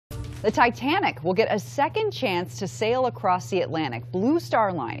The Titanic will get a second chance to sail across the Atlantic. Blue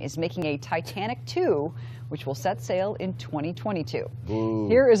Star Line is making a Titanic 2, which will set sail in 2022. Ooh.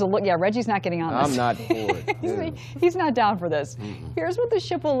 Here is a look. Yeah, Reggie's not getting on this. I'm not for it. He's not down for this. Here's what the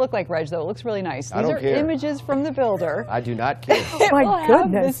ship will look like, Reg, though. It looks really nice. These are images from the builder. I do not care. It will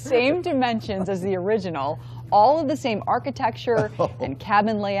have the same dimensions as the original, all of the same architecture and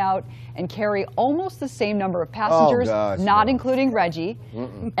cabin layout, and carry almost the same number of passengers, not including Reggie,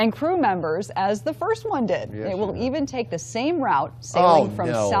 and crew members as the first one did. Yes, it will even take the same route, sailing from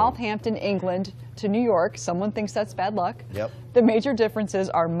no. Southampton, England to New York. Someone thinks that's bad luck. Yep. The major differences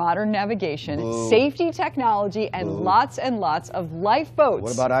are modern navigation, safety technology, and lots of lifeboats.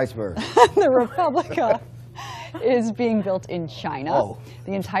 What about icebergs? The Republica is being built in China.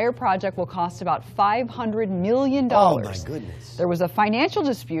 The entire project will cost about $500 million. Oh, my goodness. There was a financial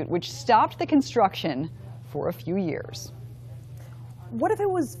dispute which stopped the construction for a few years. What if it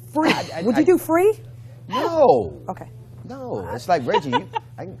was free? Would you do free? No. Okay. No. It's like, Reggie,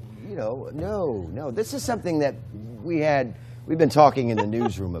 no. This is something that we've been talking in the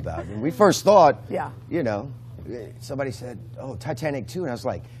newsroom about. When we first thought, somebody said, oh, Titanic 2, and I was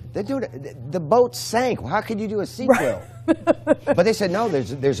like, they're doing it. The boat sank. How could you do a sequel? Right. But they said, no,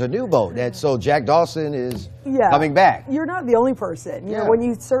 there's a new boat. And so Jack Dawson is coming back. You're not the only person. You know, when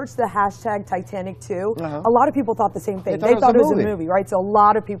you search the hashtag Titanic 2, a lot of people thought the same thing. They thought it was a movie, right? So a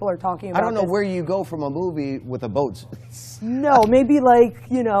lot of people are talking about I don't know where you go from a movie with a boat. No, maybe like,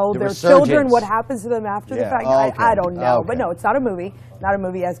 their children, what happens to them after the fact. I don't know. But no, it's not a movie. Not a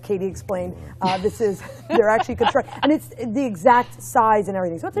movie, as Katie explained. They're actually constructing, and it's the exact size and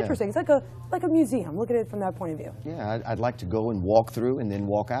everything. So it's interesting. It's like a museum. Look at it from that point of view. Yeah, I'd like to go and walk through and then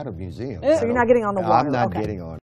walk out of museum. So you're not getting on the water. I'm not getting on.